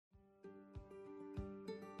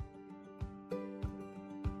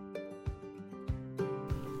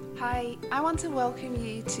Hi, I want to welcome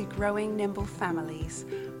you to Growing Nimble Families.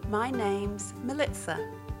 My name's Melitza.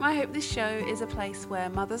 I hope this show is a place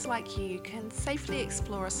where mothers like you can safely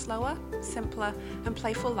explore a slower, simpler, and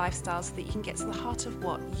playful lifestyle so that you can get to the heart of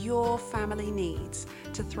what your family needs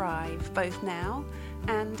to thrive both now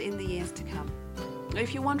and in the years to come.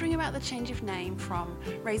 If you're wondering about the change of name from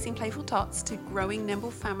Raising Playful Tots to Growing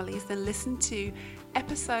Nimble Families, then listen to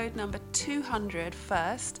episode number 200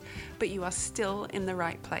 first, but you are still in the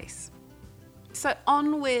right place. So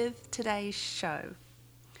on with today's show.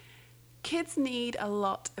 Kids need a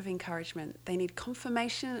lot of encouragement. They need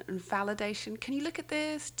confirmation and validation. Can you look at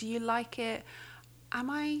this? Do you like it? Am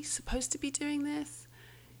I supposed to be doing this?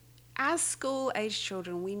 As school-aged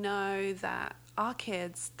children, we know that our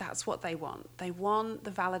kids, that's what they want. They want the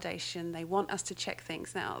validation. They want us to check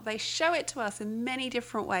things. Now, they show it to us in many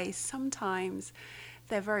different ways. Sometimes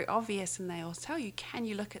they're very obvious and they'll tell you, can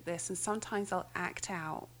you look at this? And sometimes they'll act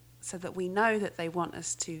out so that we know that they want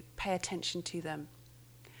us to pay attention to them.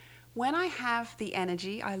 When I have the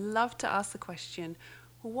energy, I love to ask the question,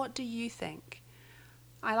 well, what do you think?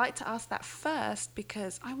 I like to ask that first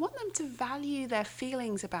because I want them to value their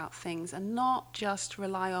feelings about things and not just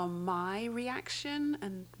rely on my reaction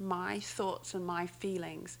and my thoughts and my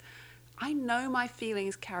feelings. I know my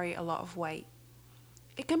feelings carry a lot of weight.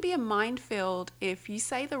 It can be a minefield if you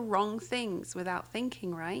say the wrong things without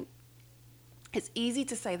thinking, right? It's easy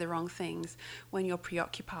to say the wrong things when you're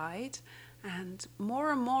preoccupied. And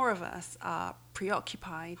more of us are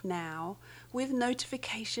preoccupied now with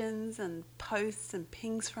notifications and posts and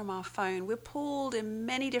pings from our phone. We're pulled in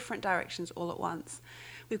many different directions all at once.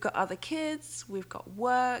 We've got other kids, we've got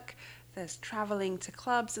work, there's traveling to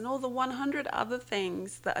clubs and all the 100 other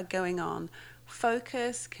things that are going on.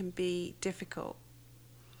 Focus can be difficult.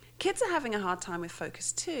 Kids are having a hard time with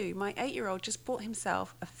focus too. My 8-year-old just bought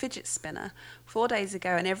himself a fidget spinner 4 days ago,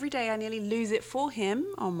 and every day I nearly lose it for him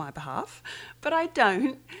on my behalf, but I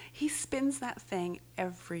don't. He spins that thing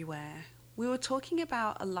everywhere. We were talking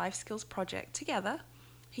about a life skills project together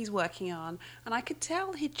he's working on, and I could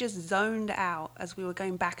tell he'd just zoned out as we were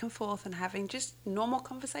going back and forth and having just normal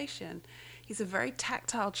conversation. He's a very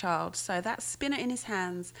tactile child, so that spinner in his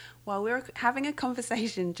hands while we were having a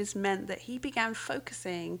conversation just meant that he began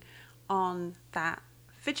focusing on that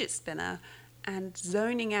fidget spinner and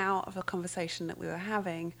zoning out of a conversation that we were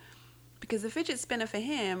having, because the fidget spinner for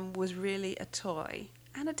him was really a toy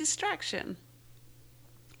and a distraction.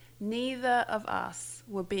 Neither of us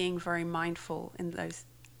were being very mindful in both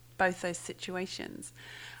those situations.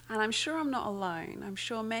 And I'm sure I'm not alone. I'm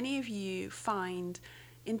sure many of you find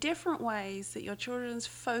in different ways that your children's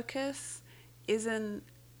focus isn't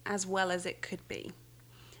as well as it could be.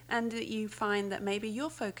 And that you find that maybe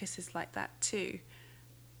your focus is like that too.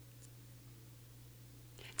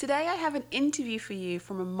 Today I have an interview for you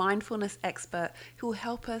from a mindfulness expert who will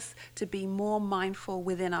help us to be more mindful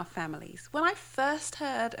within our families. When I first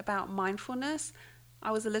heard about mindfulness, I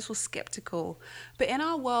was a little skeptical. But in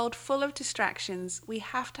our world full of distractions, we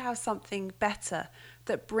have to have something better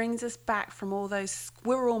that brings us back from all those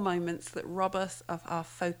squirrel moments that rob us of our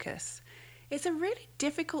focus. It's a really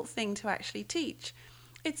difficult thing to actually teach.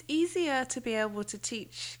 It's easier to be able to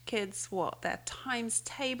teach kids their times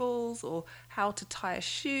tables or how to tie a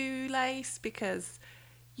shoelace, because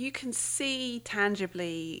you can see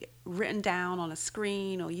tangibly written down on a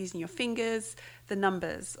screen or using your fingers the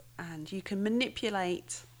numbers, and you can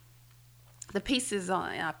manipulate the pieces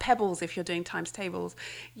on pebbles if you're doing times tables.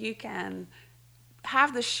 You can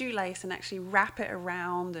have the shoelace and actually wrap it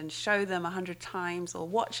around and show them 100 times, or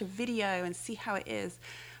watch a video and see how it is.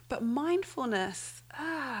 But mindfulness,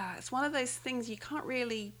 it's one of those things you can't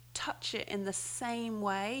really touch it in the same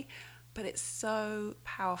way, but it's so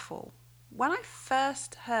powerful. When I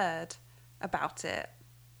first heard about it,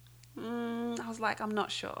 I was like, I'm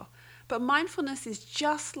not sure. But mindfulness is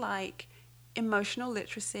just like emotional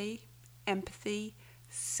literacy, empathy,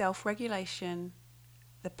 self-regulation,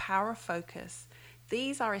 the power of focus.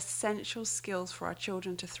 These are essential skills for our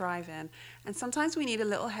children to thrive in. And sometimes we need a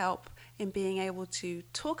little help in being able to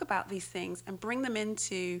talk about these things and bring them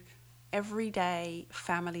into everyday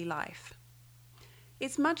family life.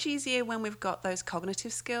 It's much easier when we've got those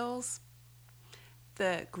cognitive skills,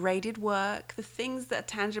 the graded work, the things that are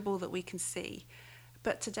tangible that we can see.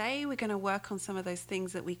 But today we're going to work on some of those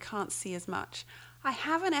things that we can't see as much. I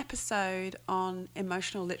have an episode on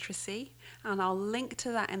emotional literacy, and I'll link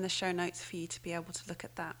to that in the show notes for you to be able to look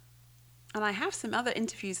at that. And I have some other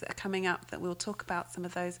interviews that are coming up that we'll talk about some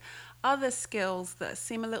of those other skills that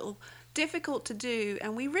seem a little difficult to do,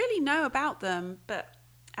 and we really know about them, but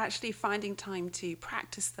actually finding time to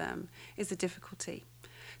practice them is a difficulty.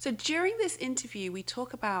 So during this interview, we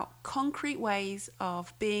talk about concrete ways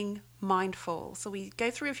of being mindful. So we go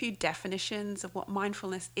through a few definitions of what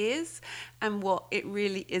mindfulness is and what it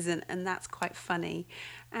really isn't, and that's quite funny.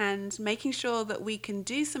 And making sure that we can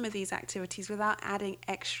do some of these activities without adding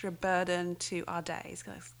extra burden to our days.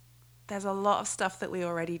 Because there's a lot of stuff that we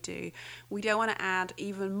already do. We don't want to add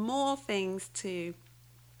even more things to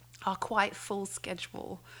our quite full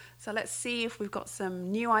schedule. So let's see if we've got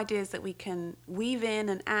some new ideas that we can weave in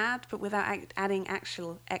and add, but without adding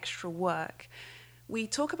actual extra work. We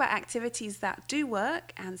talk about activities that do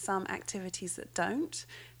work and some activities that don't,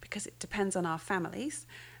 because it depends on our families,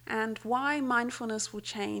 and why mindfulness will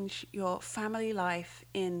change your family life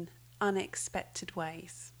in unexpected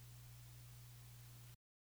ways.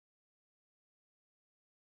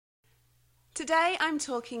 Today I'm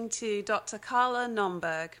talking to Dr. Carla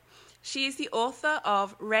Nomberg. She is the author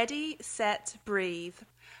of Ready, Set, Breathe,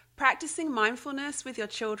 Practicing Mindfulness with Your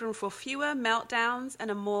Children for Fewer Meltdowns and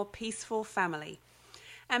a More Peaceful Family,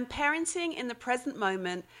 and Parenting in the Present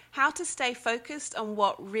Moment, How to Stay Focused on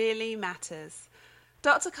What Really Matters.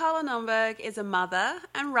 Dr. Carla Nomberg is a mother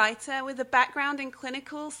and writer with a background in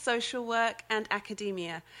clinical social work and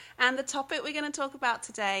academia. And the topic we're going to talk about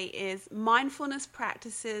today is mindfulness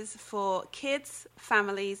practices for kids,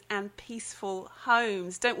 families, and peaceful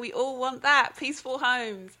homes. Don't we all want that? Peaceful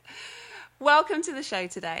homes. Welcome to the show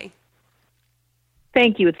today.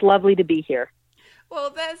 Thank you. It's lovely to be here. Well,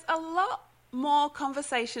 there's a lot more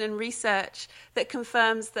conversation and research that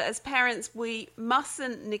confirms that as parents we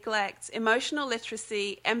mustn't neglect emotional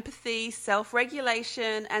literacy, empathy,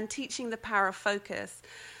 self-regulation, and teaching the power of focus.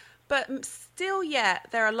 But still yet,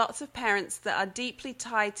 there are lots of parents that are deeply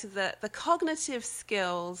tied to the cognitive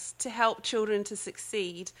skills to help children to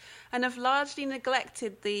succeed and have largely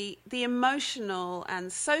neglected the emotional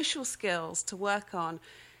and social skills to work on.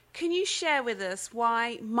 Can you share with us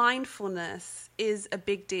why mindfulness is a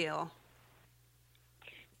big deal?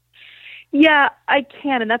 Yeah, I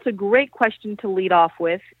can, and that's a great question to lead off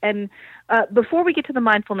with. And before we get to the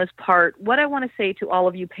mindfulness part, what I want to say to all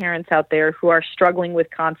of you parents out there who are struggling with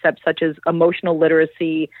concepts such as emotional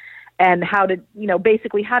literacy and how to,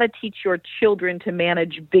 basically how to teach your children to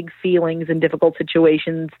manage big feelings in difficult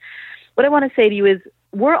situations, what I want to say to you is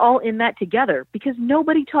we're all in that together because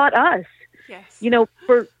nobody taught us. Yes.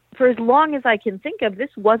 For as long as I can think of, this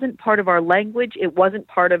wasn't part of our language. It wasn't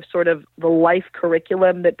part of sort of the life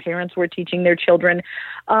curriculum that parents were teaching their children.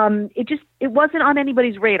 It wasn't on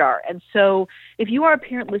anybody's radar. And so if you are a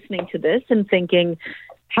parent listening to this and thinking,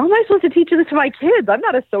 how am I supposed to teach this to my kids? I'm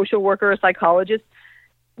not a social worker or a psychologist.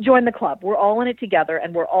 Join the club. We're all in it together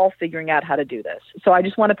and we're all figuring out how to do this. So I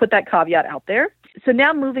just want to put that caveat out there. So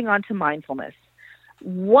now moving on to mindfulness.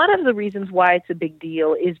 One of the reasons why it's a big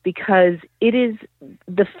deal is because it is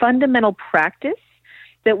the fundamental practice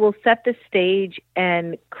that will set the stage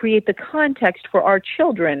and create the context for our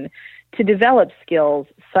children to develop skills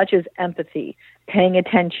such as empathy, paying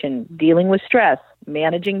attention, dealing with stress,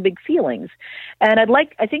 managing big feelings. And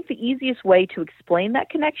I think the easiest way to explain that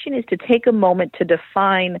connection is to take a moment to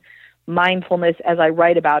define mindfulness as I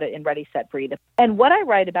write about it in Ready, Set, Breathe. And what I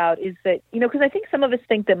write about is that, because I think some of us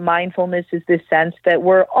think that mindfulness is this sense that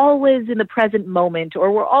we're always in the present moment,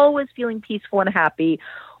 or we're always feeling peaceful and happy,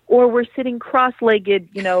 or we're sitting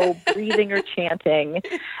cross-legged, breathing or chanting.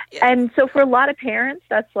 Yes. And so for a lot of parents,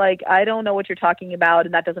 that's like, I don't know what you're talking about,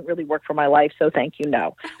 and that doesn't really work for my life, so thank you,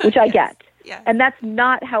 no, which I get. Yeah. And that's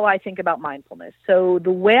not how I think about mindfulness. So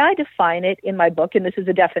the way I define it in my book, and this is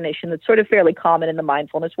a definition that's sort of fairly common in the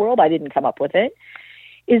mindfulness world, I didn't come up with it,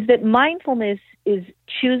 is that mindfulness is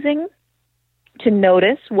choosing to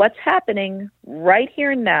notice what's happening right here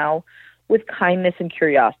and now with kindness and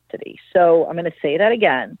curiosity. So I'm going to say that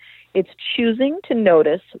again. It's choosing to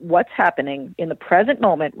notice what's happening in the present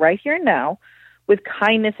moment right here and now with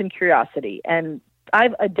kindness and curiosity. And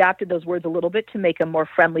I've adapted those words a little bit to make them more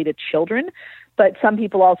friendly to children, but some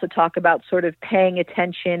people also talk about sort of paying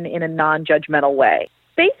attention in a non-judgmental way.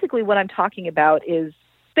 Basically what I'm talking about is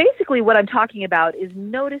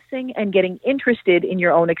noticing and getting interested in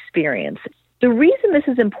your own experience. The reason this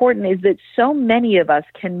is important is that so many of us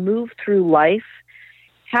can move through life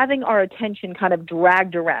having our attention kind of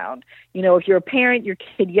dragged around. If you're a parent, your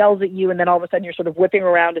kid yells at you, and then all of a sudden you're sort of whipping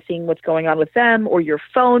around to seeing what's going on with them, or your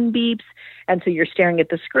phone beeps, and so you're staring at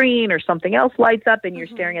the screen, or something else lights up, and you're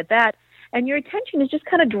staring at that, and your attention is just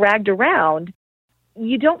kind of dragged around.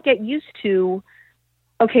 You don't get used to,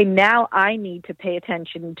 okay, now I need to pay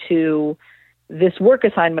attention to this work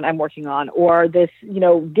assignment I'm working on, or this,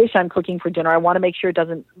 dish I'm cooking for dinner. I want to make sure it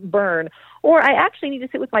doesn't burn, or I actually need to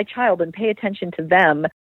sit with my child and pay attention to them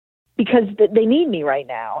because they need me right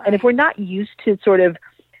now. And if we're not used to sort of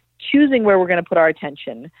choosing where we're going to put our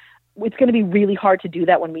attention. It's going to be really hard to do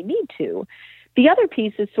that when we need to. The other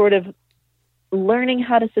piece is sort of learning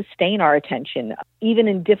how to sustain our attention, even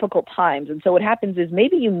in difficult times. And so what happens is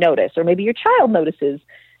maybe you notice, or maybe your child notices,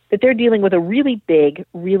 that they're dealing with a really big,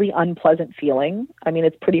 really unpleasant feeling. I mean,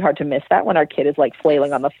 it's pretty hard to miss that when our kid is like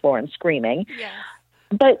flailing on the floor and screaming. Yes.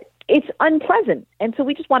 But it's unpleasant. And so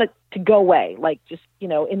we just want it to go away. Like just,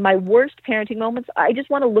 in my worst parenting moments, I just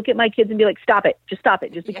want to look at my kids and be like, stop it. Just stop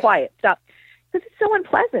it. Just be quiet. Stop. Because it's so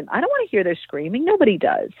unpleasant. I don't want to hear their screaming. Nobody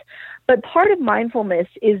does. But part of mindfulness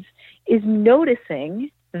is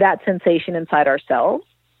noticing that sensation inside ourselves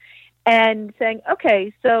and saying,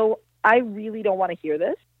 okay, so I really don't want to hear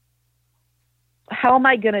this. What am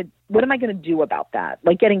I going to do about that?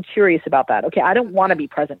 Like getting curious about that. Okay, I don't want to be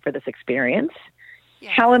present for this experience.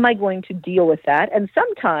 Yes. How am I going to deal with that? And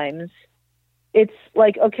sometimes it's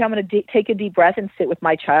like, okay, I'm going to take a deep breath and sit with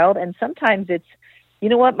my child. And sometimes it's, you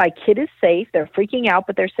know what, my kid is safe. They're freaking out,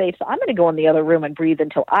 but they're safe. So I'm going to go in the other room and breathe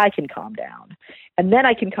until I can calm down. And then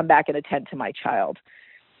I can come back and attend to my child.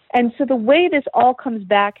 And so the way this all comes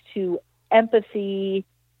back to empathy,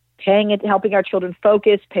 helping our children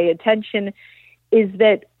focus, pay attention, is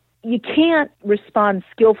that you can't respond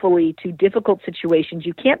skillfully to difficult situations.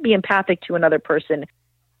 You can't be empathic to another person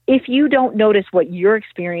if you don't notice what your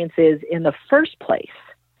experience is in the first place.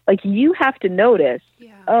 Like you have to notice,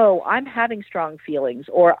 oh, I'm having strong feelings,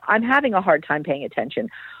 or I'm having a hard time paying attention,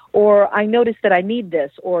 or I notice that I need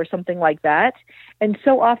this, or something like that. And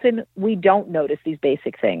so often we don't notice these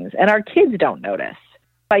basic things, and our kids don't notice.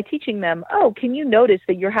 By teaching them, oh, can you notice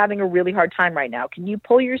that you're having a really hard time right now? Can you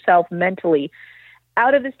pull yourself mentally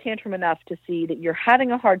out of this tantrum enough to see that you're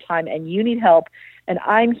having a hard time and you need help, and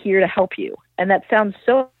I'm here to help you? And that sounds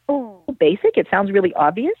so basic. It sounds really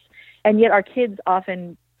obvious. And yet our kids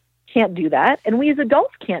often can't do that. And we as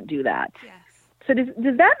adults can't do that. Yes. So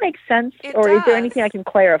does that make sense? Or is there anything I can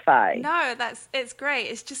clarify? No, it's great.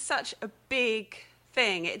 It's just such a big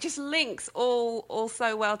thing. It just links all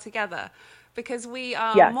so well together, because we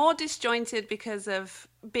are more disjointed because of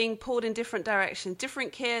being pulled in different directions,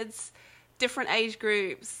 different kids, different age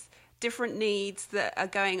groups, different needs that are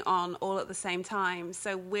going on all at the same time.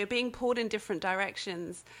 So we're being pulled in different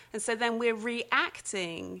directions. And so then we're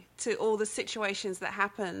reacting to all the situations that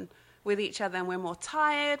happen with each other, and we're more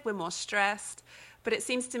tired, we're more stressed. But it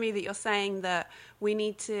seems to me that you're saying that we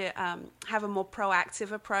need to have a more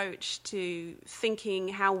proactive approach to thinking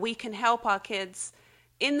how we can help our kids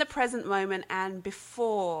in the present moment and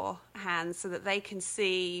beforehand, so that they can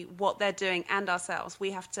see what they're doing and ourselves. We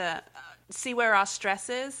have to see where our stress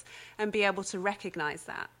is and be able to recognize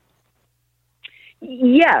that.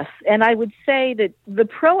 Yes, and I would say that the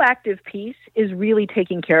proactive piece is really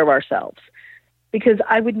taking care of ourselves, because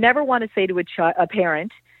I would never want to say to a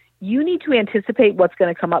parent, you need to anticipate what's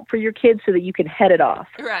going to come up for your kids so that you can head it off.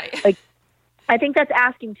 Right. Like, I think that's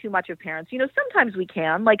asking too much of parents. Sometimes we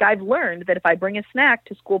can. Like, I've learned that if I bring a snack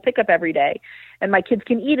to school pickup every day and my kids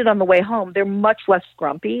can eat it on the way home, they're much less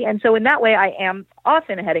grumpy. And so in that way, I am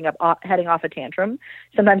often heading off a tantrum.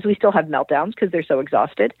 Sometimes we still have meltdowns because they're so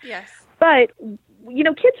exhausted. Yes. But,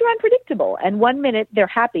 kids are unpredictable. And 1 minute they're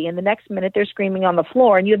happy and the next minute they're screaming on the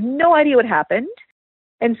floor and you have no idea what happened.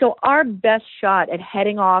 And so our best shot at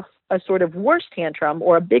heading off a sort of worse tantrum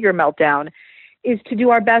or a bigger meltdown is to do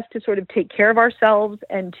our best to sort of take care of ourselves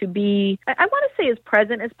and to be, I want to say, as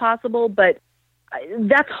present as possible, but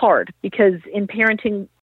that's hard because in parenting,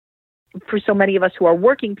 for so many of us who are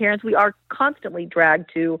working parents, we are constantly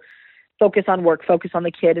dragged to focus on work, focus on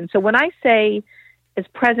the kid. And so when I say as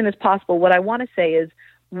present as possible, what I want to say is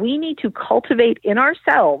we need to cultivate in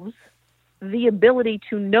ourselves the ability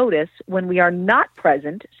to notice when we are not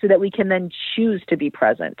present so that we can then choose to be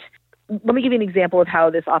present. Let me give you an example of how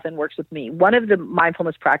this often works with me. One of the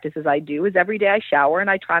mindfulness practices I do is every day I shower and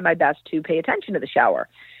I try my best to pay attention to the shower.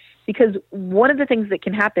 Because one of the things that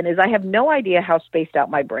can happen is I have no idea how spaced out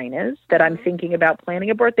my brain is, that I'm thinking about planning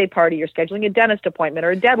a birthday party or scheduling a dentist appointment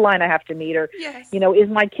or a deadline I have to meet or, is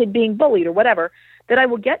my kid being bullied or whatever, that I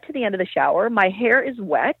will get to the end of the shower, my hair is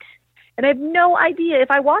wet, and I have no idea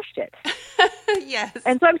if I washed it. Yes.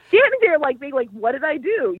 And so I'm standing there being like, what did I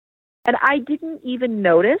do? And I didn't even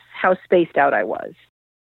notice how spaced out I was.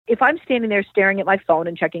 If I'm standing there staring at my phone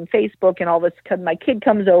and checking Facebook and all this, my kid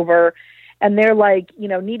comes over and they're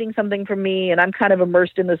needing something from me and I'm kind of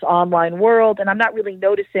immersed in this online world and I'm not really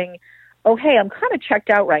noticing, oh, hey, I'm kind of checked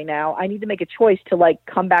out right now. I need to make a choice to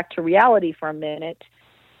come back to reality for a minute.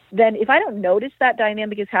 Then if I don't notice that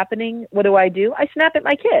dynamic is happening, what do? I snap at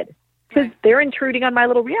my kid. because they're intruding on my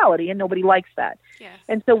little reality and nobody likes that. Yes.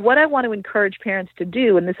 And so what I want to encourage parents to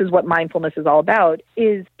do, and this is what mindfulness is all about,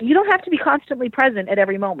 is you don't have to be constantly present at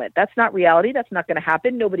every moment. That's not reality. That's not going to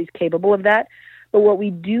happen. Nobody's capable of that. But what we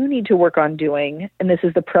do need to work on doing, and this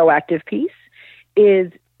is the proactive piece,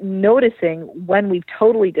 is noticing when we've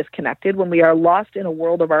totally disconnected, when we are lost in a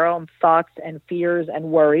world of our own thoughts and fears and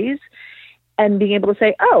worries, and being able to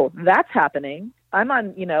say, oh, that's happening. I'm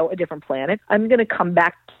on, a different planet. I'm going to come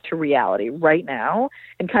back to reality right now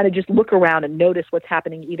and kind of just look around and notice what's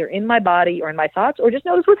happening either in my body or in my thoughts, or just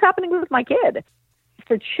notice what's happening with my kid.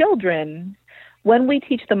 For children, when we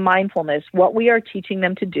teach them mindfulness, what we are teaching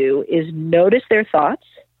them to do is notice their thoughts,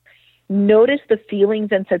 notice the feelings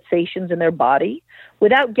and sensations in their body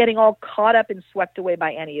without getting all caught up and swept away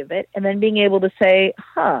by any of it, and then being able to say,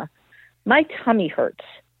 my tummy hurts.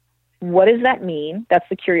 What does that mean? That's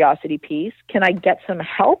the curiosity piece. Can I get some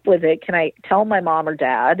help with it? Can I tell my mom or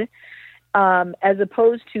dad? As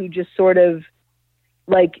opposed to just sort of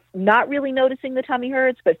like not really noticing the tummy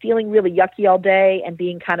hurts, but feeling really yucky all day and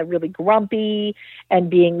being kind of really grumpy and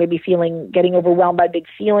getting overwhelmed by big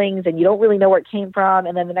feelings, and you don't really know where it came from.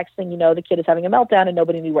 And then the next thing you know, the kid is having a meltdown and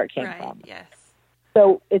nobody knew where it came from. Yes.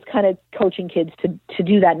 So it's kind of coaching kids to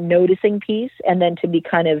do that noticing piece and then to be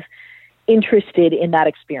kind of interested in that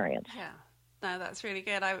experience. Yeah. No, that's really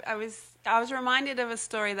good. I was reminded of a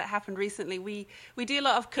story that happened recently. We do a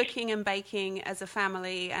lot of cooking and baking as a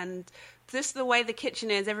family, and just the way the kitchen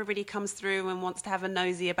is, everybody comes through and wants to have a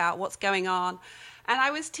nosy about what's going on. And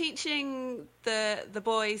I was teaching the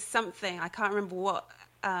boys something. I can't remember what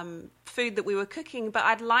food that we were cooking, but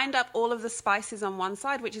I'd lined up all of the spices on one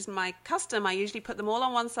side, which is my custom. I usually put them all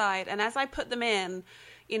on one side, and as I put them in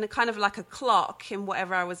a kind of like a clock in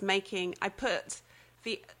whatever I was making, I put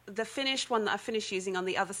the finished one that I finished using on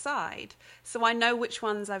the other side, so I know which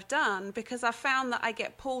ones I've done, because I found that I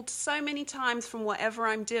get pulled so many times from whatever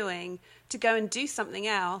I'm doing to go and do something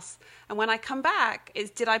else, and when I come back,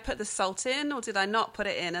 did I put the salt in or did I not put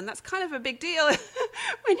it in? And that's kind of a big deal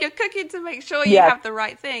when you're cooking, to make sure you have the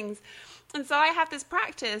right things. And so I have this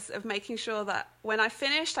practice of making sure that when I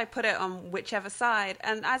finished, I put it on whichever side.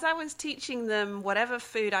 And as I was teaching them whatever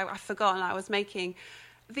food I've forgotten I was making,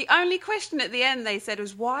 the only question at the end they said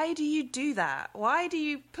was, why do you do that? Why do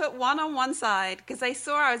you put one on one side? Because they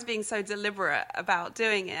saw I was being so deliberate about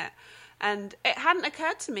doing it. And it hadn't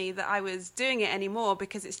occurred to me that I was doing it anymore,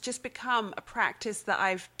 because it's just become a practice that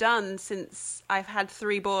I've done since I've had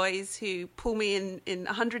 3 boys who pull me in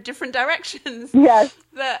 100 different directions. Yes.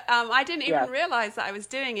 That I didn't even realize that I was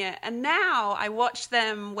doing it. And now I watch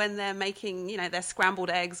them when they're making, their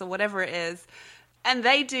scrambled eggs or whatever it is. And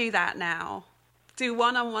they do that now. Do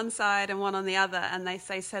one on one side and one on the other. And they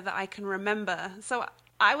say, so that I can remember. So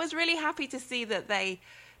I was really happy to see that they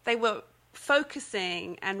were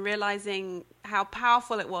focusing and realizing how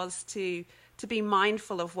powerful it was to be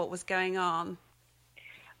mindful of what was going on.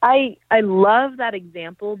 I love that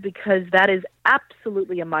example, because that is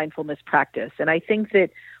absolutely a mindfulness practice. And I think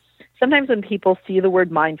that sometimes when people see the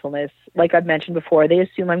word mindfulness, like I've mentioned before, they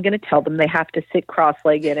assume I'm going to tell them they have to sit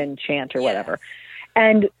cross-legged and chant or whatever.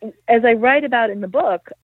 And as I write about in the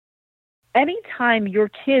book, anytime your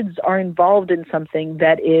kids are involved in something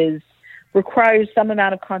that requires some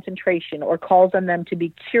amount of concentration or calls on them to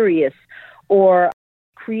be curious or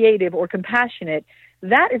creative or compassionate,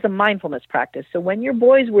 that is a mindfulness practice. So when your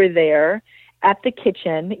boys were there at the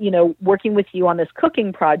kitchen, working with you on this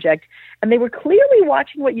cooking project, and they were clearly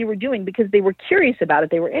watching what you were doing because they were curious about it,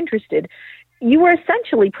 they were interested, you were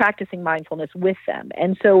essentially practicing mindfulness with them.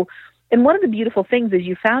 And one of the beautiful things is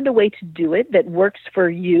you found a way to do it that works for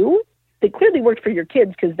you. That clearly worked for your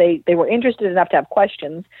kids because they were interested enough to have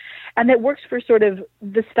questions, and that works for sort of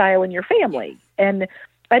the style in your family. And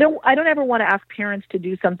I don't ever want to ask parents to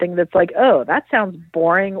do something that's like, oh, that sounds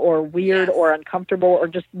boring or weird or uncomfortable or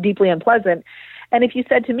just deeply unpleasant. And if you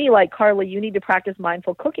said to me, like, Carla, you need to practice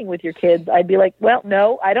mindful cooking with your kids, I'd be like, well,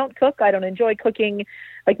 no, I don't cook. I don't enjoy cooking.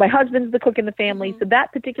 Like, my husband's the cook in the family, so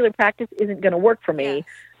that particular practice isn't going to work for me.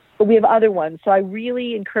 But we have other ones. So I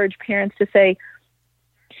really encourage parents to say,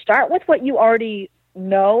 start with what you already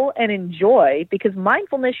know and enjoy, because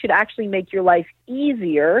mindfulness should actually make your life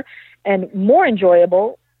easier and more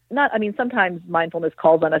enjoyable. Sometimes mindfulness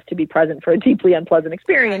calls on us to be present for a deeply unpleasant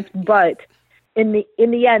experience, but in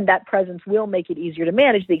the end, that presence will make it easier to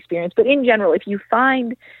manage the experience. But in general, if you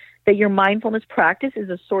find that your mindfulness practice is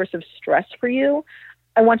a source of stress for you,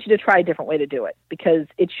 I want you to try a different way to do it, because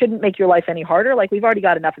it shouldn't make your life any harder. Like, we've already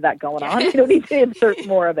got enough of that going on. You don't need to insert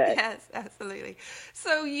more of it. Yes, absolutely.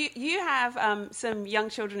 So you have some young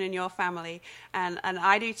children in your family, and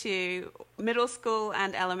I do too, middle school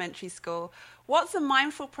and elementary school. What's a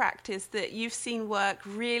mindful practice that you've seen work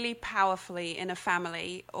really powerfully in a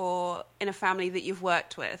family or in a family that you've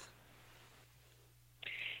worked with?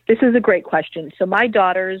 This is a great question. So my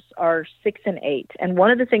daughters are 6 and 8. And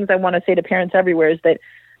one of the things I want to say to parents everywhere is that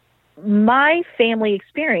my family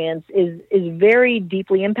experience is very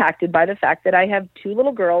deeply impacted by the fact that I have 2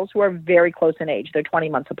 little girls who are very close in age. They're 20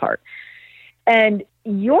 months apart. And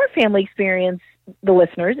your family experience, the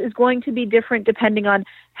listeners, is going to be different depending on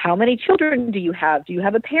how many children do you have? Do you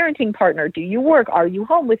have a parenting partner? Do you work? Are you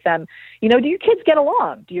home with them? Do your kids get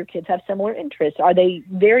along? Do your kids have similar interests? Are they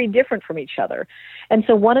very different from each other? And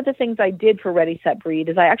so one of the things I did for Ready, Set, Breathe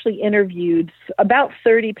is I actually interviewed about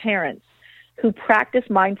 30 parents who practice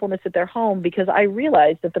mindfulness at their home, because I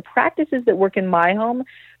realized that the practices that work in my home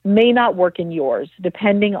may not work in yours,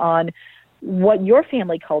 depending on what your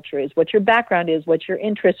family culture is, what your background is, what your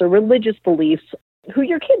interests or religious beliefs, who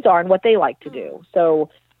your kids are and what they like to do. So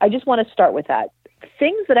I just want to start with that.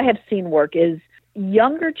 Things that I have seen work is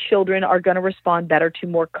younger children are going to respond better to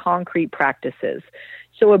more concrete practices.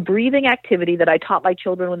 So a breathing activity that I taught my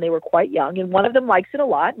children when they were quite young, and one of them likes it a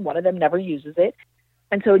lot and one of them never uses it.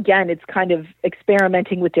 And so again, it's kind of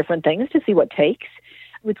experimenting with different things to see what takes.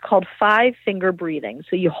 It's called 5-finger breathing.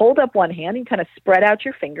 So you hold up one hand and kind of spread out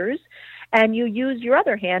your fingers, and you use your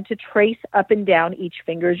other hand to trace up and down each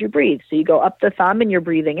finger as you breathe. So you go up the thumb and you're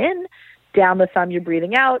breathing in, down the thumb you're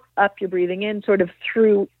breathing out, up you're breathing in, sort of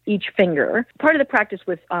through each finger. Part of the practice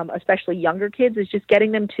with especially younger kids is just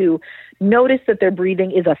getting them to notice that their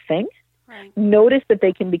breathing is a thing. Right. Notice that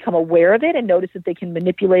they can become aware of it, and notice that they can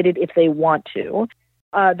manipulate it if they want to.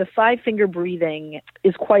 The 5-finger breathing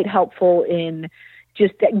is quite helpful in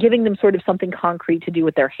just giving them sort of something concrete to do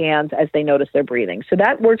with their hands as they notice their breathing. So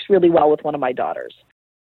that works really well with one of my daughters.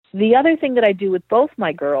 The other thing that I do with both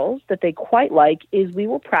my girls that they quite like is we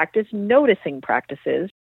will practice noticing practices.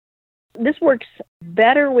 This works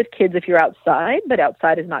better with kids if you're outside, but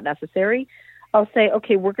outside is not necessary. I'll say,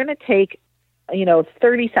 okay, we're going to take,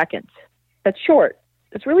 30 seconds. That's short.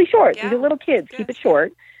 It's really short. Yeah. These are little kids. Keep it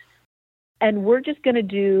short. And we're just going to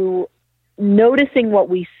do noticing what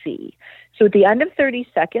we see. So at the end of 30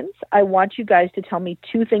 seconds, I want you guys to tell me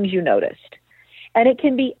 2 things you noticed. And it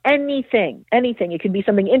can be anything. It can be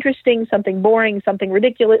something interesting, something boring, something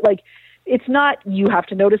ridiculous. Like, it's not you have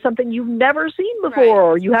to notice something you've never seen before,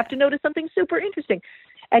 right, or you have to notice something super interesting.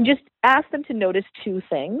 And just ask them to notice 2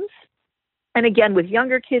 things. And again, with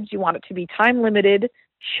younger kids, you want it to be time limited,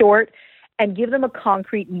 short, and give them a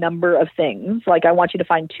concrete number of things. Like, I want you to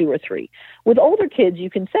find 2 or 3. With older kids, you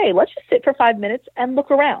can say, let's just sit for 5 minutes and look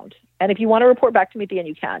around. And if you want to report back to me at the end,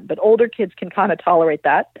 you can. But older kids can kind of tolerate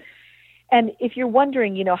that. And if you're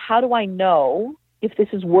wondering, how do I know if this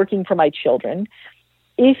is working for my children?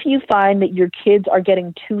 If you find that your kids are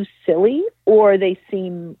getting too silly or they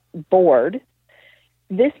seem bored,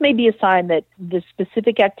 this may be a sign that the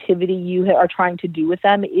specific activity you are trying to do with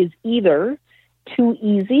them is either too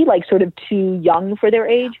easy, like sort of too young for their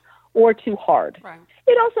age, or too hard. Right.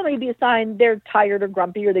 It also may be a sign they're tired or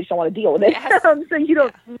grumpy or they just don't want to deal with it. Yes. So you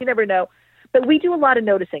never know. But we do a lot of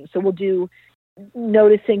noticing. So we'll do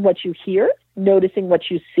noticing what you hear, noticing what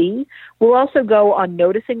you see. We'll also go on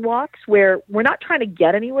noticing walks where we're not trying to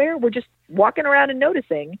get anywhere. We're just walking around and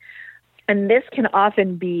noticing. And this can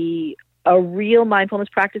often be a real mindfulness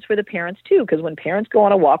practice for the parents too, because when parents go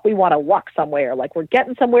on a walk, we want to walk somewhere. Like, we're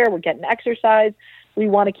getting somewhere, we're getting exercise, we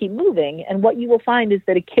want to keep moving. And what you will find is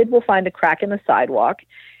that a kid will find a crack in the sidewalk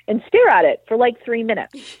and stare at it for like 3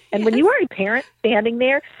 minutes. And when you are a parent standing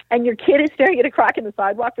there and your kid is staring at a crack in the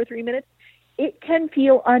sidewalk for 3 minutes, it can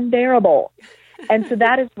feel unbearable. And so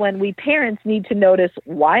that is when we parents need to notice,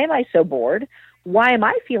 why am I so bored? Why am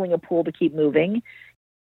I feeling a pull to keep moving?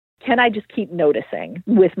 Can I just keep noticing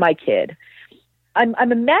with my kid? I'm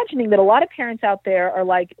imagining that a lot of parents out there are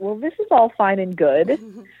like, well, this is all fine and good,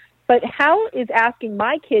 but how is asking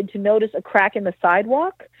my kid to notice a crack in the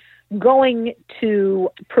sidewalk going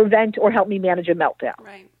to prevent or help me manage a meltdown?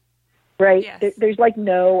 Right? Yes. There's like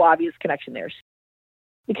no obvious connection there.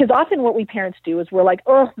 Because often what we parents do is we're like,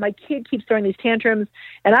 oh, my kid keeps throwing these tantrums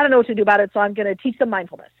and I don't know what to do about it, so I'm going to teach them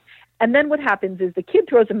mindfulness. And then what happens is the kid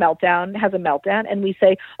has a meltdown, and we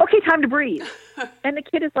say, okay, time to breathe. And the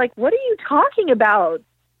kid is like, what are you talking about?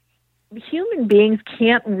 Human beings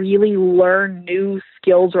can't really learn new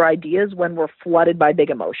skills or ideas when we're flooded by big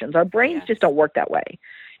emotions. Our brains just don't work that way.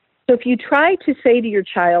 So if you try to say to your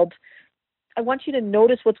child, I want you to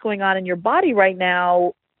notice what's going on in your body right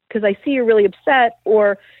now because I see you're really upset,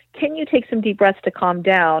 or can you take some deep breaths to calm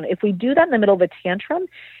down? If we do that in the middle of a tantrum,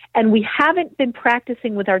 and we haven't been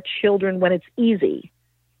practicing with our children when it's easy,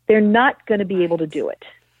 they're not going to be able to do it.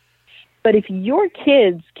 But if your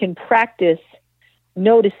kids can practice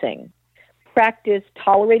noticing, practice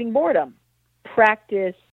tolerating boredom,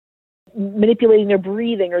 practice manipulating their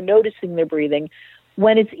breathing or noticing their breathing.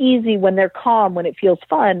 When it's easy, when they're calm, when it feels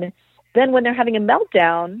fun, then when they're having a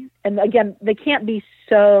meltdown, and again, they can't be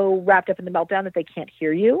so wrapped up in the meltdown that they can't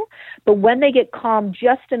hear you, but when they get calm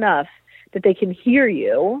just enough that they can hear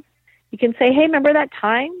you, you can say, hey, remember that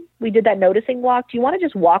time we did that noticing walk? Do you want to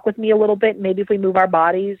just walk with me a little bit? Maybe if we move our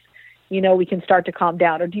bodies, we can start to calm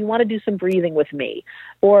down. Or do you want to do some breathing with me?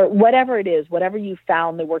 Or whatever it is, whatever you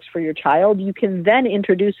found that works for your child, you can then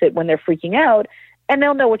introduce it when they're freaking out, and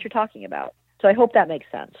they'll know what you're talking about. So I hope that makes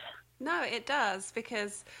sense. No, it does,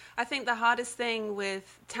 because I think the hardest thing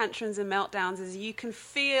with tantrums and meltdowns is you can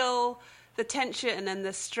feel the tension and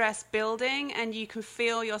the stress building, and you can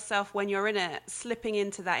feel yourself when you're in it slipping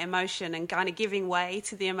into that emotion and kind of giving way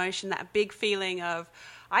to the emotion, that big feeling of,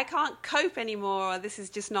 I can't cope anymore, or this is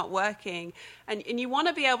just not working. And you want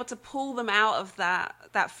to be able to pull them out of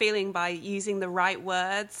that feeling by using the right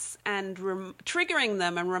words and triggering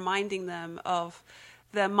them and reminding them of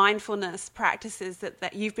the mindfulness practices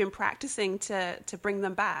that you've been practicing to bring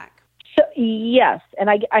them back. So, yes, and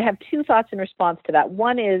I have two thoughts in response to that.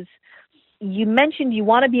 One is, you mentioned you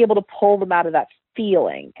want to be able to pull them out of that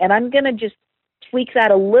feeling, and I'm going to just tweak that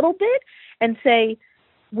a little bit and say,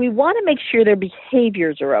 we want to make sure their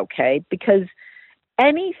behaviors are okay, because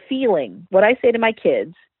any feeling, what I say to my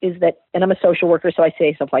kids is that, and I'm a social worker, so I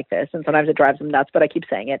say stuff like this, and sometimes it drives them nuts, but I keep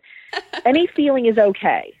saying it. Any feeling is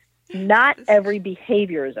okay. Not every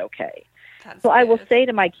behavior is okay. That's so good. I will say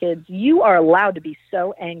to my kids, you are allowed to be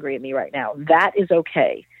so angry at me right now. That is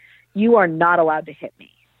okay. You are not allowed to hit me.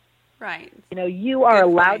 Right. You are Good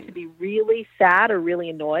allowed point. to be really sad or really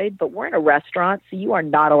annoyed, but we're in a restaurant, so you are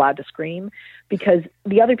not allowed to scream because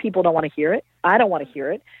the other people don't want to hear it. I don't want to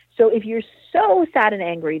hear it. So if you're so sad and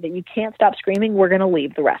angry that you can't stop screaming, we're going to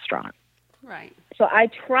leave the restaurant. Right. So I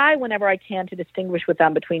try whenever I can to distinguish with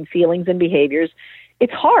them between feelings and behaviors.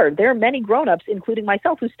 It's hard. There are many grown-ups, including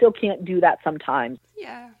myself, who still can't do that sometimes.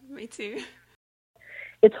 Yeah, me too.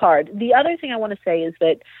 It's hard. The other thing I want to say is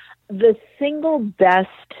that the single best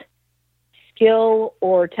skill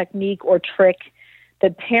or technique or trick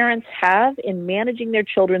that parents have in managing their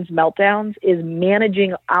children's meltdowns is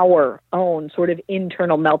managing our own sort of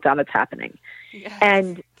internal meltdown that's happening. Yes.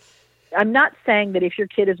 And I'm not saying that if your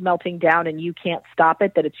kid is melting down and you can't stop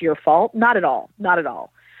it, that it's your fault. Not at all. Not at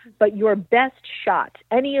all. But your best shot,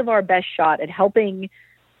 any of our best shot at helping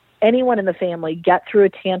anyone in the family get through a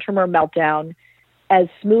tantrum or meltdown as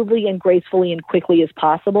smoothly and gracefully and quickly as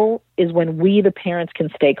possible is when we, the parents, can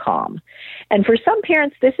stay calm. And for some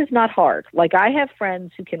parents, this is not hard. Like, I have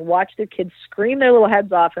friends who can watch their kids scream their little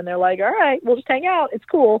heads off, and they're like, all right, we'll just hang out. It's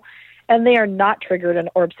cool. And they are not triggered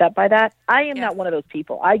or upset by that. I am not one of those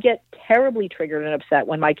people. I get terribly triggered and upset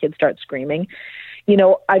when my kids start screaming.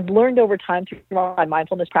 I've learned over time through my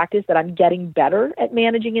mindfulness practice that I'm getting better at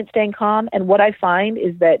managing and staying calm. And what I find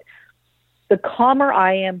is that the calmer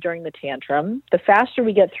I am during the tantrum, the faster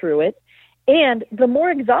we get through it, and the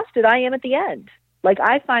more exhausted I am at the end. Like,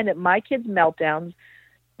 I find that my kids' meltdowns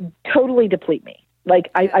totally deplete me.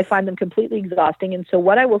 Like, I find them completely exhausting. And so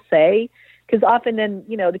what I will say, because often then,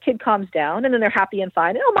 the kid calms down and then they're happy and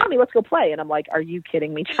fine. Oh, mommy, let's go play. And I'm like, are you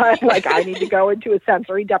kidding me, child? Like, I need to go into a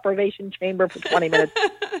sensory deprivation chamber for 20 minutes.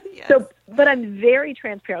 Yes. So, but I'm very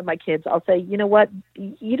transparent with my kids. I'll say, you know what?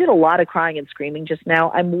 You did a lot of crying and screaming just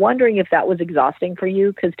now. I'm wondering if that was exhausting for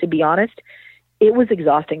you, because to be honest, it was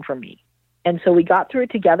exhausting for me. And so we got through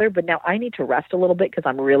it together, but now I need to rest a little bit because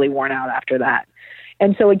I'm really worn out after that.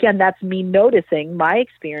 And so again, that's me noticing my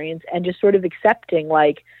experience and just sort of accepting,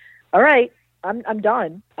 like, all right, I'm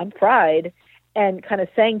done. I'm fried. And kind of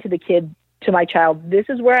saying to my child, this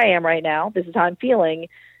is where I am right now. This is how I'm feeling.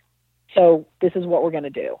 So this is what we're going to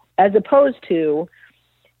do. As opposed to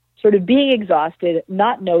sort of being exhausted,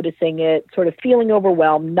 not noticing it, sort of feeling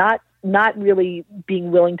overwhelmed, not really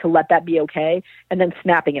being willing to let that be okay, and then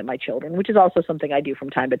snapping at my children, which is also something I do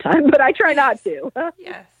from time to time, but I try not to.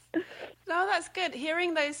 Yes. No, that's good.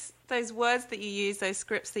 Hearing those words that you use, those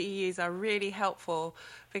scripts that you use are really helpful,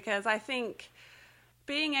 because I think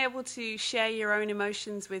being able to share your own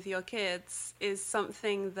emotions with your kids is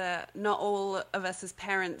something that not all of us as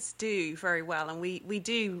parents do very well. And we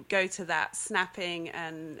do go to that snapping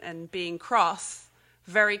and being cross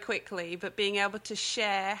very quickly, but being able to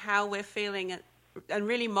share how we're feeling and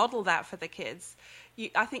really model that for the kids.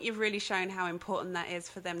 I think you've really shown how important that is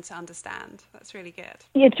for them to understand. That's really good.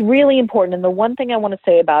 It's really important. And the one thing I want to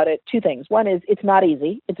say about it, two things. One is it's not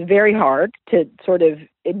easy. It's very hard to sort of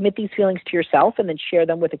admit these feelings to yourself and then share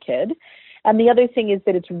them with a kid. And the other thing is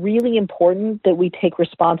that it's really important that we take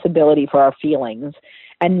responsibility for our feelings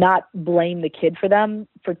and not blame the kid for them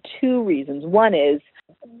for two reasons. One is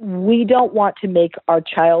we don't want to make our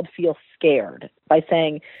child feel scared by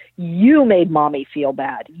saying, you made mommy feel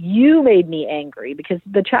bad, you made me angry, because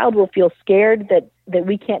the child will feel scared that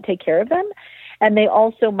we can't take care of them. And they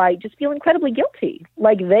also might just feel incredibly guilty,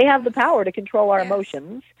 like they have the power to control our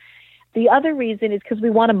emotions. The other reason is because we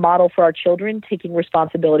want to model for our children taking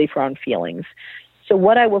responsibility for our own feelings. So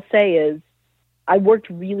what I will say is, I worked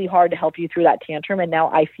really hard to help you through that tantrum, and now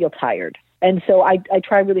I feel tired. And so I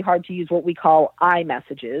try really hard to use what we call I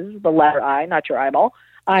messages, the letter I, not your eyeball,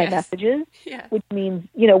 I messages, which means,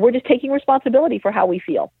 we're just taking responsibility for how we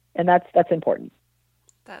feel. And that's important.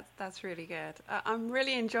 That's really good. I'm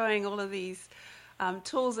really enjoying all of these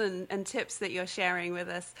tools and tips that you're sharing with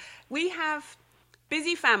us. We have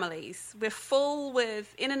busy families. We're full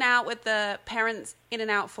with in and out with the parents in and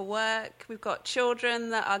out for work. We've got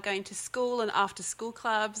children that are going to school and after school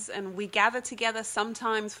clubs, and we gather together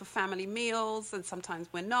sometimes for family meals and sometimes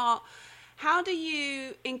we're not. How do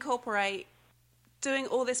you incorporate doing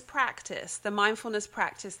all this practice, the mindfulness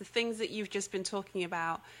practice, the things that you've just been talking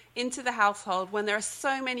about, into the household when there are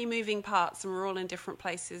so many moving parts and we're all in different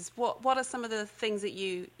places? What are some of the things that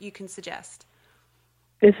you can suggest?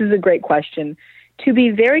 This is a great question. To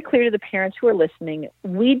be very clear to the parents who are listening,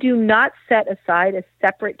 we do not set aside a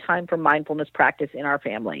separate time for mindfulness practice in our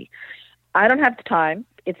family. I don't have the time.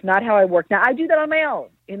 It's not how I work. Now, I do that on my own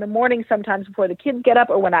in the morning sometimes before the kids get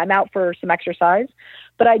up or when I'm out for some exercise.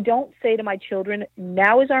 But I don't say to my children,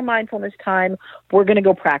 now is our mindfulness time. We're going to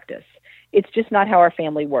go practice. It's just not how our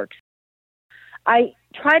family works. I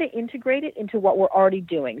try to integrate it into what we're already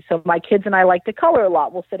doing. So my kids and I like to color a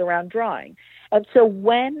lot. We'll sit around drawing. And so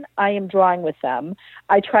when I am drawing with them,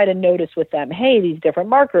 I try to notice with them, hey, these different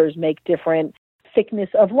markers make different thickness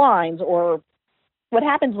of lines, or what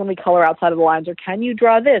happens when we color outside of the lines, or can you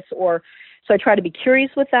draw this? Or so I try to be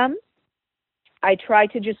curious with them. I try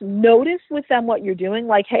to just notice with them what you're doing,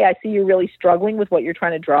 like, hey, I see you're really struggling with what you're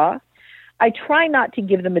trying to draw. I try not to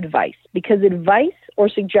give them advice, because advice or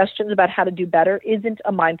suggestions about how to do better isn't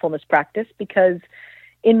a mindfulness practice, because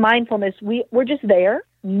in mindfulness, we're just there,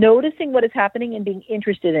 noticing what is happening and being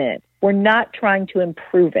interested in it. We're not trying to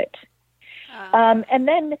improve it. And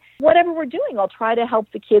then whatever we're doing, I'll try to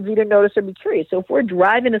help the kids either notice or be curious. So if we're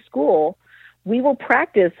driving to school, we will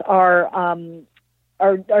practice our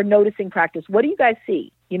noticing practice. What do you guys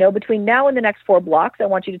see? Between now and the next 4 blocks, I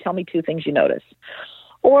want you to tell me 2 things you notice.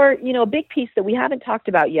 Or, a big piece that we haven't talked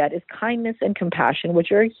about yet is kindness and compassion,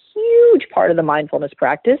 which are a huge part of the mindfulness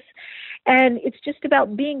practice. And it's just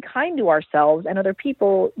about being kind to ourselves and other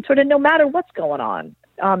people, sort of no matter what's going on,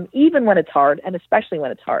 even when it's hard, and especially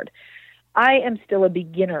when it's hard. I am still a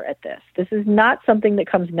beginner at this. This is not something that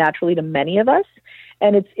comes naturally to many of us.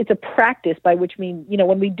 And it's a practice by which means,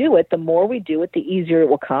 when we do it, the more we do it, the easier it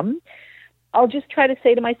will come. I'll just try to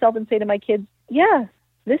say to myself and say to my kids, yeah,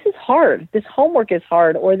 this is hard. This homework is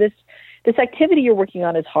hard, or this activity you're working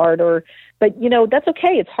on is hard, but that's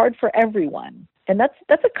okay. It's hard for everyone. And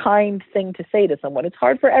that's a kind thing to say to someone. It's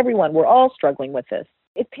hard for everyone. We're all struggling with this.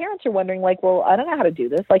 If parents are wondering, like, well, I don't know how to do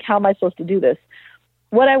this. Like, how am I supposed to do this?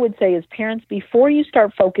 What I would say is, parents, before you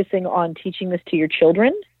start focusing on teaching this to your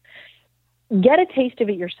children, get a taste of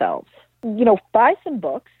it yourselves. Buy some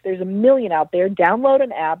books. There's a million out there. Download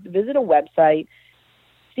an app, visit a website,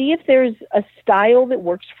 see if there's a style that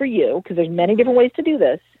works for you, because there's many different ways to do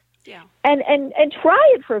this. Yeah. And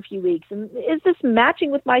try it for a few weeks. And is this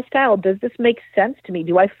matching with my style? Does this make sense to me?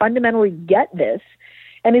 Do I fundamentally get this?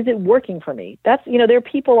 And is it working for me? That's, there are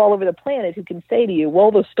people all over the planet who can say to you,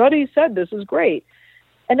 well, the study said this is great.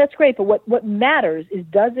 And that's great. But what matters is,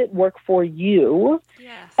 does it work for you?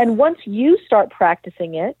 Yes. And once you start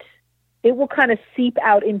practicing it, it will kind of seep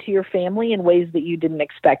out into your family in ways that you didn't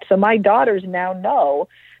expect. So my daughters now know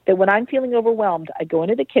that when I'm feeling overwhelmed, I go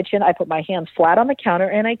into the kitchen, I put my hands flat on the counter,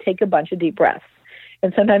 and I take a bunch of deep breaths.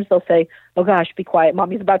 And sometimes they'll say, oh gosh, be quiet,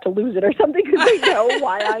 Mommy's about to lose it or something, because they know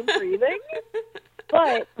why I'm breathing.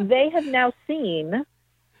 But they have now seen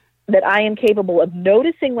that I am capable of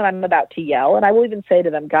noticing when I'm about to yell. And I will even say to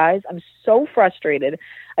them, guys, I'm so frustrated.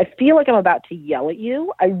 I feel like I'm about to yell at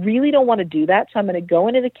you. I really don't want to do that. So I'm going to go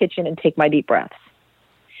into the kitchen and take my deep breaths.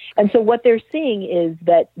 And so what they're seeing is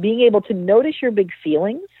that being able to notice your big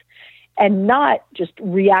feelings and not just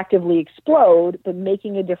reactively explode, but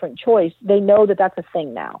making a different choice, they know that that's a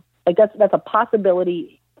thing now. Like that's a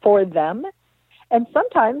possibility for them. And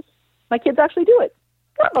sometimes my kids actually do it.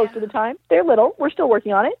 Not most of the time. They're little. We're still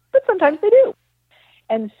working on it, but sometimes they do.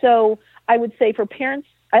 And so I would say for parents,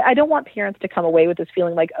 I don't want parents to come away with this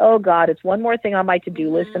feeling like, oh God, it's one more thing on my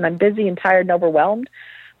to-do list and I'm busy and tired and overwhelmed.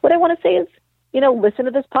 What I want to say is, listen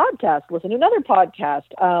to this podcast, listen to another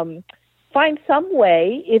podcast, find some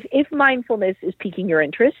way, if mindfulness is piquing your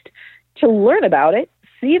interest, to learn about it,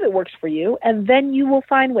 see if it works for you, and then you will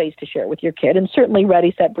find ways to share with your kid. And certainly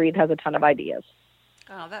Ready, Set, Breathe has a ton of ideas.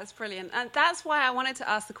 Oh, that's brilliant. And that's why I wanted to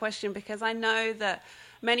ask the question, because I know that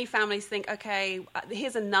many families think, okay,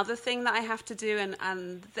 here's another thing that I have to do.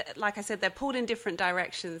 And like I said, they're pulled in different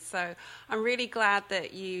directions. So I'm really glad that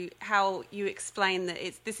how you explain that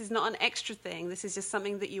this is not an extra thing. This is just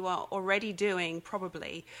something that you are already doing,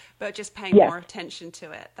 probably, but just paying more attention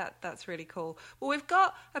to it. That's really cool. Well, we've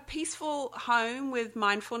got a peaceful home with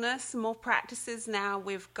mindfulness, more practices now.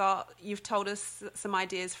 You've told us some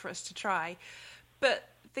ideas for us to try. But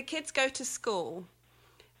the kids go to school.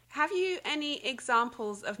 Have you any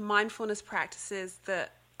examples of mindfulness practices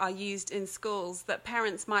that are used in schools that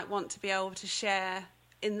parents might want to be able to share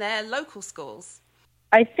in their local schools?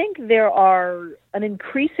 I think there are an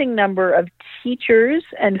increasing number of teachers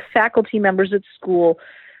and faculty members at school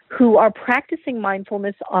who are practicing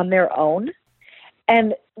mindfulness on their own.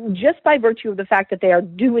 And just by virtue of the fact that they are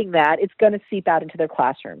doing that, it's going to seep out into their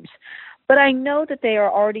classrooms. But I know that they are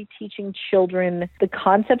already teaching children the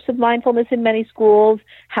concepts of mindfulness in many schools,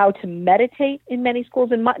 how to meditate in many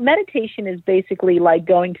schools. And meditation is basically like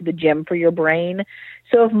going to the gym for your brain.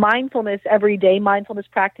 So if mindfulness, everyday mindfulness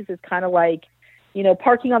practice is kind of like,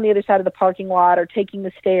 parking on the other side of the parking lot or taking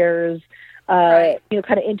the stairs, kind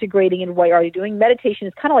of integrating into what you're already doing. Meditation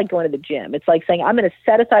is kind of like going to the gym. It's like saying, I'm going to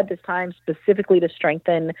set aside this time specifically to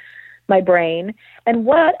strengthen my brain. And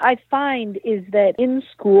what I find is that in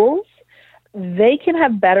schools, they can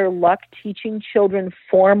have better luck teaching children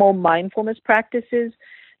formal mindfulness practices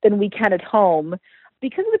than we can at home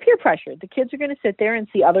because of the peer pressure. The kids are going to sit there and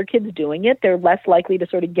see other kids doing it. They're less likely to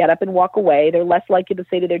sort of get up and walk away. They're less likely to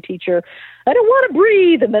say to their teacher, I don't want to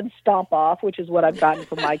breathe, and then stomp off, which is what I've gotten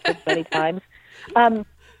from my kids many times.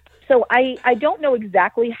 So I don't know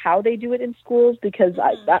exactly how they do it in schools because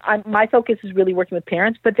my focus is really working with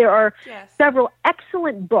parents, but there are several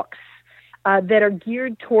excellent books that are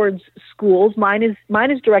geared towards schools. Mine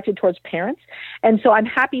is directed towards parents. And so I'm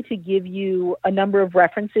happy to give you a number of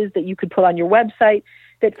references that you could put on your website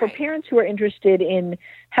that for parents who are interested in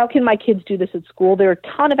how can my kids do this at school, there are a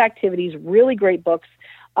ton of activities, really great books,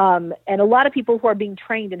 and a lot of people who are being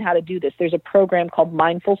trained in how to do this. There's a program called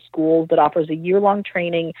Mindful Schools that offers a year-long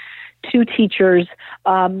training to teachers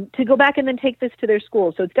to go back and then take this to their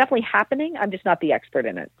schools. So it's definitely happening. I'm just not the expert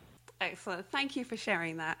in it. Excellent. Thank you for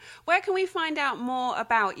sharing that. Where can we find out more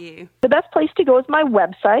about you? The best place to go is my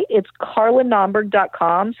website. It's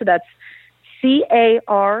carlanomberg.com. So that's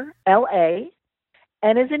CARLA,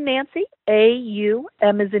 N as in Nancy, AU,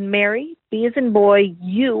 M as in Mary, B as in boy,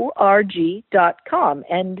 URG.com.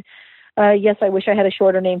 And yes, I wish I had a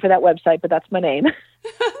shorter name for that website, but that's my name.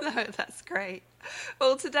 No, that's great.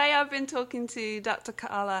 Well, today I've been talking to Dr.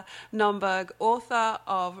 Carla Nomberg, author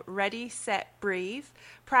of Ready, Set, Breathe,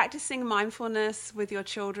 Practicing Mindfulness with Your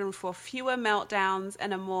Children for Fewer Meltdowns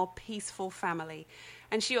and a More Peaceful Family.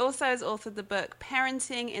 And she also has authored the book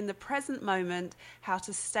Parenting in the Present Moment, How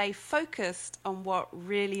to Stay Focused on What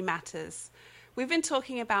Really Matters. We've been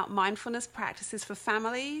talking about mindfulness practices for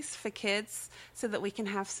families, for kids, so that we can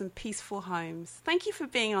have some peaceful homes. Thank you for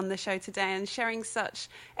being on the show today and sharing such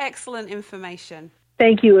excellent information.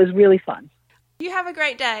 Thank you. It was really fun. You have a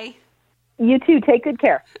great day. You too. Take good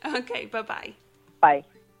care. Okay, bye-bye. Bye.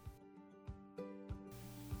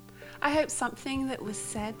 I hope something that was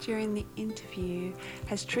said during the interview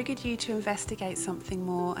has triggered you to investigate something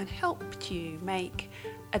more and helped you make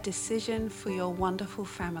a decision for your wonderful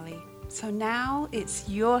family. So now it's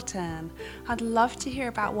your turn. I'd love to hear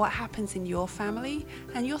about what happens in your family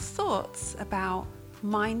and your thoughts about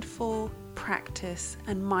mindful practice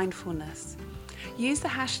and mindfulness. Use the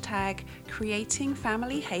hashtag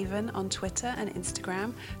CreatingFamilyHaven on Twitter and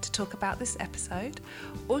Instagram to talk about this episode,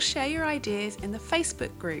 or share your ideas in the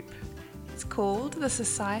Facebook group. It's called the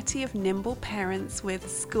Society of Nimble Parents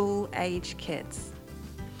with School-Age Kids.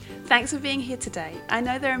 Thanks for being here today. I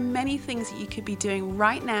know there are many things that you could be doing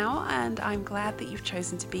right now, and I'm glad that you've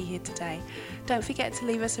chosen to be here today. Don't forget to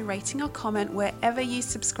leave us a rating or comment wherever you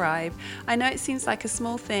subscribe. I know it seems like a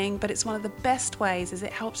small thing, but it's one of the best ways as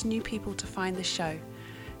it helps new people to find the show.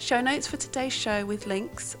 Show notes for today's show with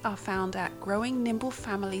links are found at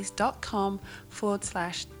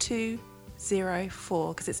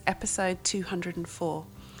growingnimblefamilies.com/204 because it's episode 204.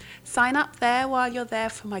 Sign up there while you're there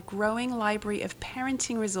for my growing library of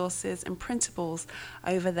parenting resources and printables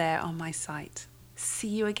over there on my site. See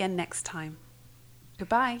you again next time.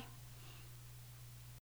 Goodbye.